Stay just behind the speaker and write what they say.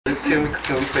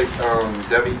can we say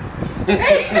Debbie?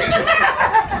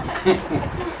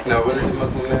 No, what is your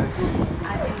Muslim name?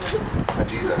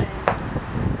 Adiza.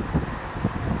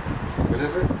 What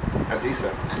is it? Adiza.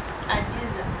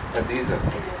 Adiza.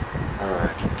 Yes. All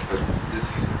right, but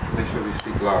just make sure we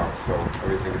speak loud so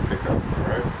everything can pick up. All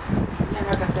right. Yeah,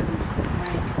 like I said,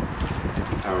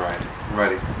 All right.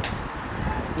 Ready?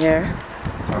 Yeah.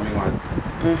 Tell me when.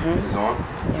 It's on.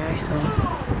 Yeah, it's on.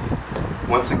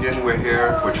 Once again, we're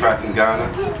here. We're tracking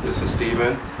Ghana. This is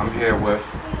Steven. I'm here with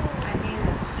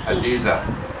Adiza.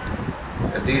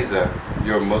 Adiza,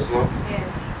 you're a Muslim?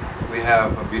 yes. We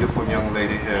have a beautiful young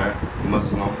lady here,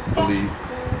 Muslim, believe.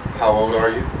 How old are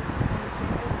you?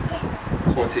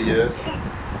 20 years?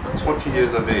 20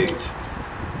 years of age.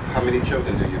 How many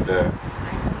children do you bear?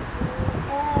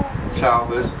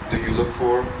 Childless, do you look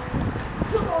for?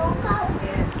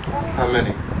 How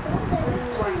many?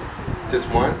 Just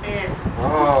one? Yes.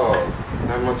 Oh,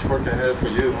 not much work ahead for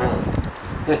you, huh?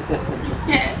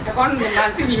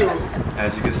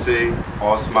 As you can see,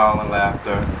 all smile and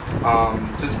laughter.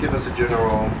 Just give us a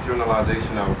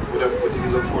generalization of what do you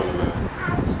look for in a man?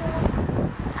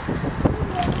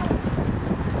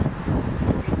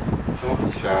 Don't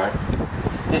be shy.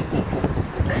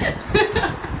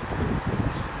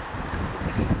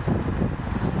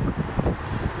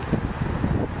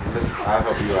 Listen, I'll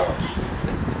help you out.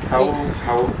 How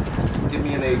old, give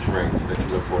me an age range that you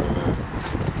look for in a man.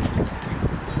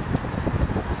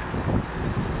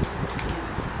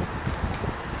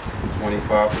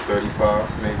 25 to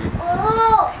 35, maybe?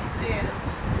 Yes.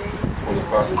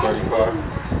 25 to 35?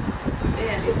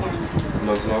 Yes.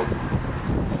 Muslim?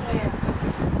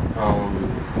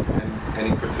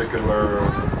 Any particular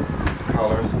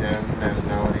color, skin,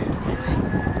 nationality?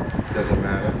 Doesn't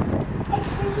matter?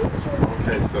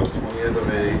 Okay, so 20 years of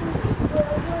age,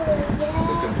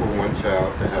 looking for one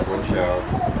child, to have one child.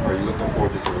 Are you looking for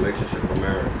just a relationship or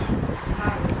marriage?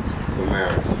 For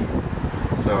marriage.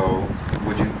 So,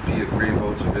 would you be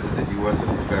agreeable to visit the U.S. if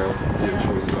you found your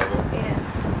choice lover? Yes.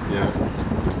 Yes?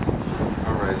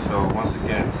 Alright, so once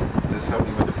again, just help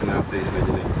me with the pronunciation of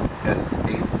your name.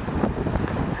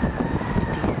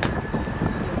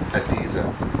 Adiza.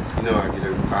 You know I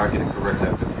get it correct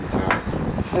after a few times.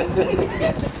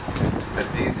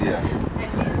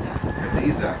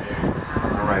 Adiza.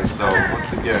 Alright, so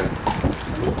once again,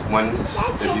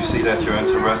 if you see that you're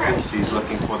interested, she's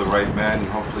looking for the right man, and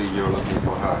hopefully you're looking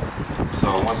for her. So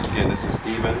once again, this is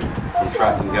Steven from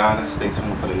Tracking Ghana. Stay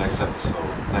tuned for the next episode.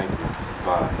 Thank you.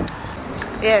 Bye.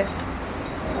 Yes.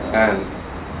 And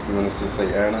you want us to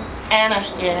say Anna? Anna,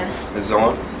 yeah. It's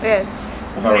on? Yes.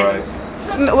 Alright.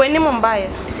 When you Mumbai?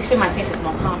 She said my face is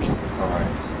not coming. Alright.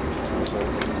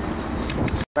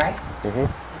 Right?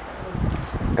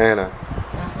 Anna,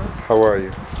 how are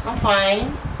you? I'm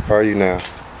fine. How are you now?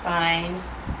 Fine.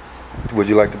 Would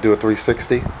you like to do a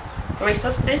 360?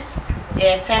 360?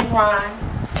 Yeah, 10 run.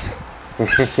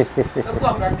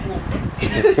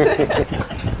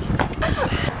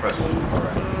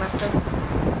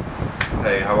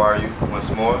 Hey, how are you? Once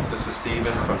more, this is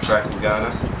Steven from Tracking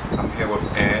Ghana. I'm here with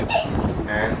Ann.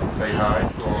 Ann, say hi.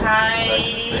 Hi.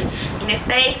 In the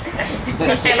face.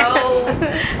 Hello.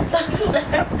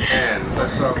 Ann,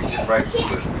 let's get right to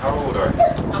it. How old are you?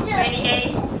 I'm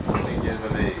 28. 20 years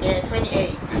of age. Yeah,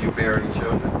 28. Do you bear any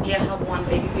children? Yeah, I have one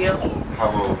baby girl. How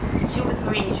old? She'll be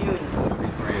 3 in June. She'll be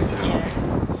 3 in June.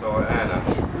 Yeah. So Anna,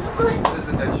 what is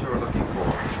it that you're looking for?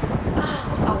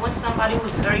 Oh, I want somebody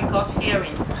who's very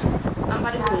God-fearing.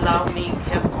 Somebody who will love me,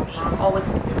 care for me, always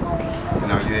be there for me.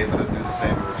 And are you able to do the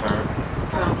same in return?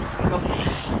 Promise, cross my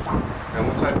heart. And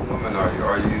what type of woman are you?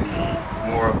 Are you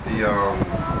more of the,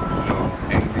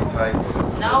 angry type? Or the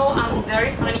No, I'm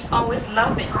very funny, always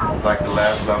laughing. Like the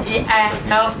laugh, love?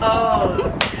 Yeah,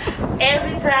 oh.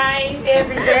 Every time,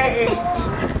 every day.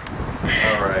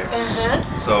 All right.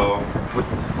 So,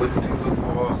 what do you look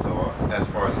for also as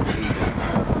far as age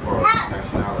as far as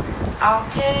nationalities?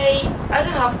 Okay, I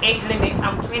don't have age limit.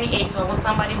 I'm 28, so I want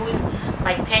somebody who is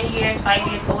like 10 years, 5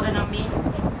 years older than me.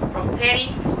 From 30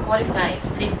 to 45,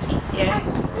 50, yeah.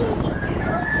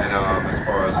 And as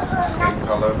far as skin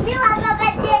color?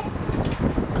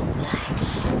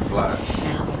 Black.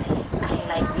 I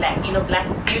like black. You know, black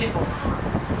is beautiful.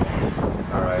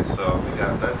 Alright, so we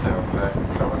got that down pat.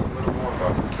 Tell us a little more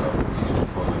about yourself.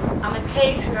 I'm a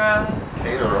caterer.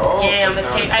 Caterer? Oh, yeah, so I'm a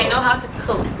caterer. I know how to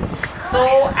cook. So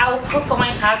I will cook for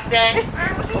my husband,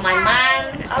 for my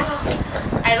man.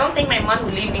 Oh, I don't think my man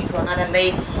will leave me to another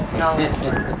lady. No.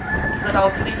 But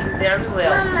I'll treat him very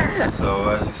well. So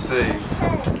as you see,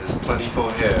 there's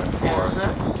plentiful here for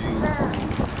you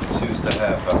who choose to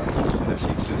have her, and if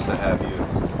she chooses to have you.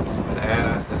 And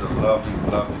Hannah is a lovely,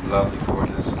 lovely, lovely,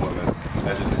 gorgeous woman,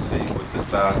 as you can see, with the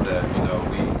size that, you know,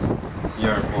 we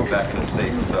yearn for back in the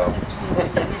States, so.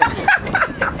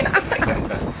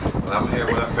 Well, I'm here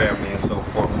with our family and so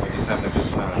forth, and we're just having a good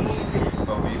time.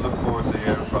 But we look forward to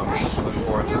hearing from you, we look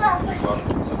forward to looking you up, we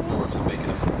look forward to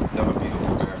making another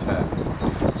beautiful marriage happen.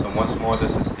 So once more,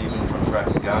 this is Stephen from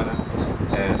MarryingGhana,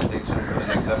 and stay tuned for the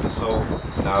next episode,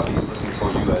 and I'll be looking for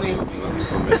you as you'll be looking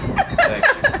for me. Thank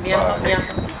you.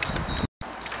 Bye.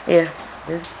 Yeah.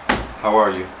 How are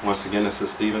you? Once again, this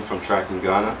is Stephen from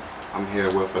MarryingGhana. I'm here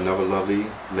with another lovely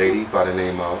lady by the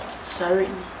name of Shari.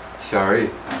 Shari.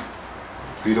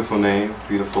 Beautiful name,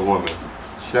 beautiful woman.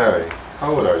 Shari,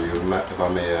 how old are you, if I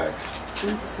may ask?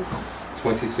 26.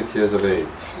 26 years of age.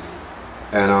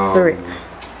 And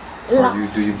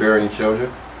do you bear any children?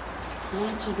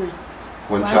 One children.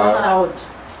 One child? Child.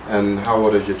 And how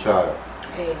old is your child?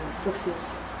 6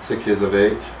 years. 6 years of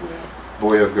age? Yeah.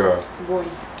 Boy or girl? Boy.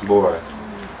 Boy.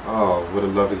 Oh, what a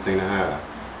lovely thing to have.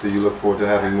 Do you look forward to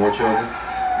having more children?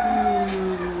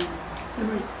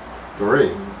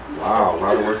 3. Wow, a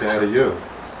lot of work ahead of you.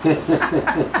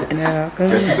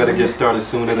 Guess you better get started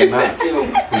sooner than that.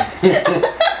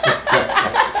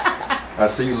 I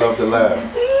see you love to laugh.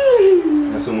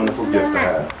 That's a wonderful gift to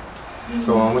have.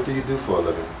 So, what do you do for a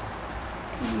living?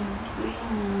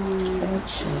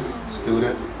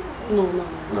 Student?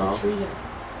 No. Trader.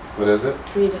 What is it?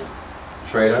 Trader.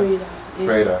 Trader? Yeah.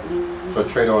 Trader. So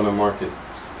trader on the market.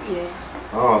 Yeah.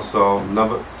 Oh, so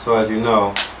as you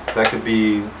know, that could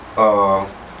be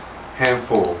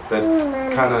handful. That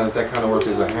kind of work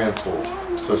is a handful.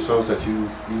 So it shows that you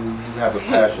have a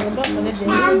passion to do what you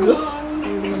do.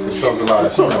 It shows a lot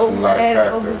of strength and a lot of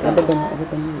character.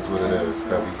 That's what it is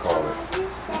that we call it.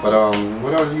 But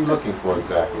what are you looking for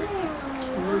exactly? A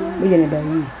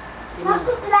man.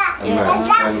 And what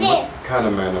kind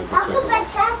of man in particular?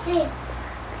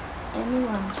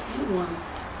 Anyone.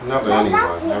 Never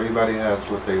anyone. Everybody has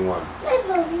what they want.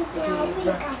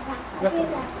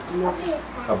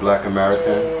 A black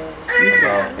American.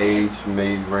 About age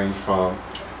may range from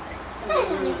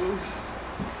 30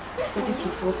 to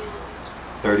 40.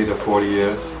 30 to 40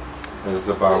 years is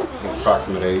about the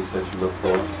approximate age that you look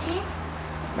for.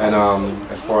 And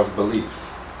as far as beliefs,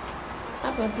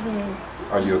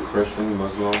 are you a Christian,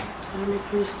 Muslim? I'm a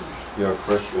Christian. You're a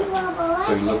Christian.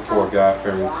 So you look for a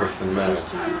God-fearing Christian man.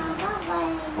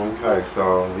 Okay,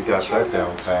 so we got that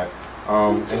down pat.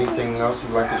 Anything else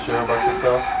you'd like to share about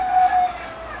yourself?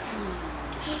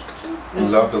 You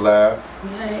love to laugh?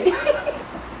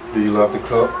 Do you love to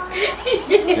cook?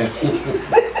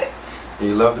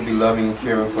 You love to be loving and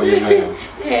caring for your man.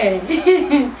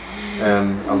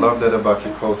 And I love that about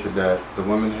your culture, that the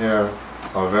women here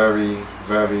are very,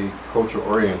 very culture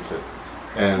oriented.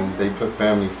 And they put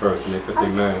family first and they put their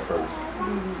man first.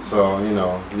 So, you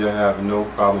know, you have no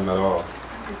problem at all.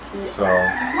 So,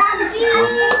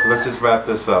 let's just wrap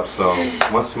this up. So,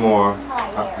 once more,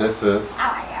 this is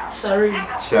Shari.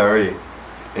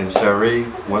 And Shari,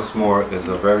 once more, is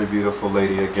a very beautiful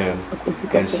lady again.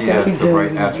 And she has the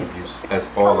right attributes, as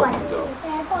all of them do.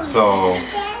 So,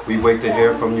 we wait to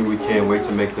hear from you. We can't wait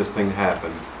to make this thing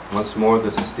happen. Once more,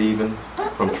 this is Stephen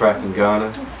from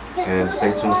MarryingGhana. And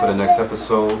stay tuned for the next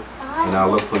episode. And I'll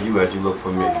look for you as you look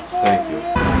for me. Thank you.